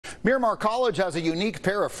Miramar College has a unique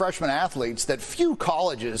pair of freshman athletes that few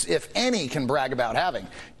colleges, if any, can brag about having.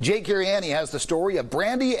 Jake Iriani has the story of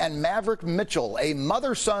Brandy and Maverick Mitchell, a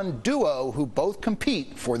mother-son duo who both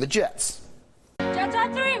compete for the Jets. Jets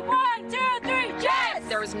on three, 1, 2, 3, Jets!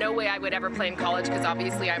 There was no way I would ever play in college because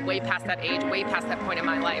obviously I'm way past that age, way past that point in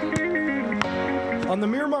my life. On the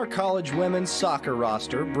Miramar College women's soccer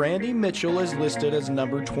roster, Brandy Mitchell is listed as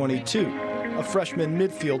number 22, a freshman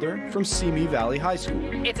midfielder from Simi Valley High School.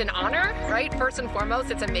 It's an honor, right? First and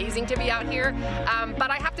foremost, it's amazing to be out here. But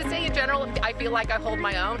I have to say, in general, I feel like I hold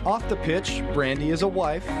my own. Off the pitch, Brandy is a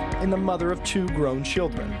wife and the mother of 2 grown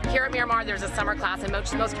children. Here at Miramar, there's a summer class in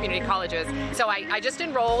most community colleges. So I just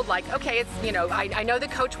enrolled, like, okay, it's, you know, I know the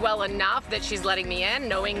coach well enough that she's letting me in,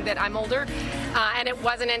 knowing that I'm older. And it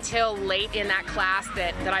wasn't until late in that class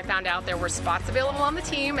that I found out there were spots available on the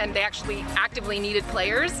team and they actually actively needed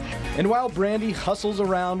players. And while Brandy hustles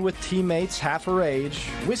around with teammates half her age,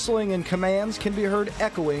 whistling and commands can be heard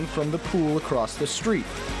echoing from the pool across the street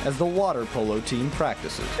as the water polo team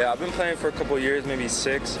practices. Yeah, I've been playing for a couple of years, maybe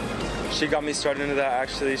 6. She got me started into that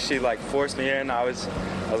actually. She like forced me in. I was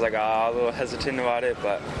like a little hesitant about it,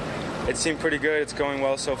 but it seemed pretty good. It's going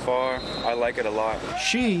well so far. I like it a lot.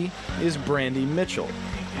 She is Brandy Mitchell,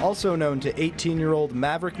 also known to 18-year-old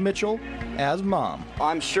Maverick Mitchell as Mom.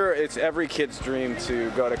 I'm sure it's every kid's dream to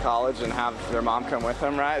go to college and have their mom come with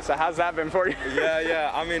them, right? So how's that been for you?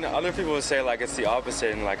 Yeah. I mean, other people would say like it's the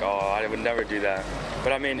opposite and like, oh, I would never do that.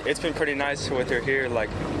 But I mean, it's been pretty nice with her here. Like,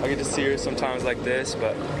 I get to see her sometimes like this,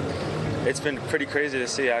 but it's been pretty crazy to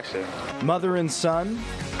see actually. Mother and son,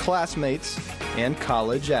 classmates, and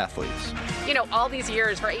college athletes. You know, all these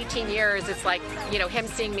years, for 18 years, it's like, you know, him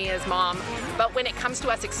seeing me as mom. But when it comes to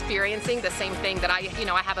us experiencing the same thing that I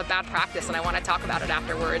have a bad practice and I want to talk about it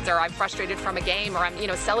afterwards, or I'm frustrated from a game, or I'm,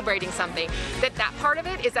 celebrating something, that part of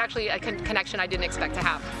it is actually a connection I didn't expect to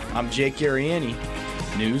have. I'm Jake Iriani,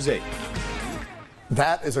 News 8.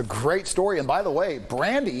 That is a great story. And by the way,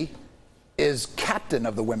 Brandy is captain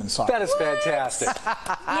of the women's soccer. That is fantastic.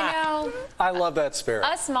 I love that spirit.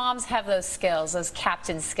 Us moms have those skills, those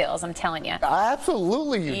captain skills, I'm telling you.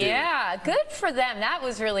 Absolutely you do. Yeah, good for them. That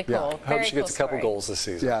was really cool. Yeah. I hope she gets a couple goals this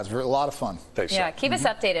season. Yeah, it's a lot of fun. Thanks, yeah, keep us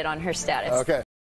updated on her status. Okay.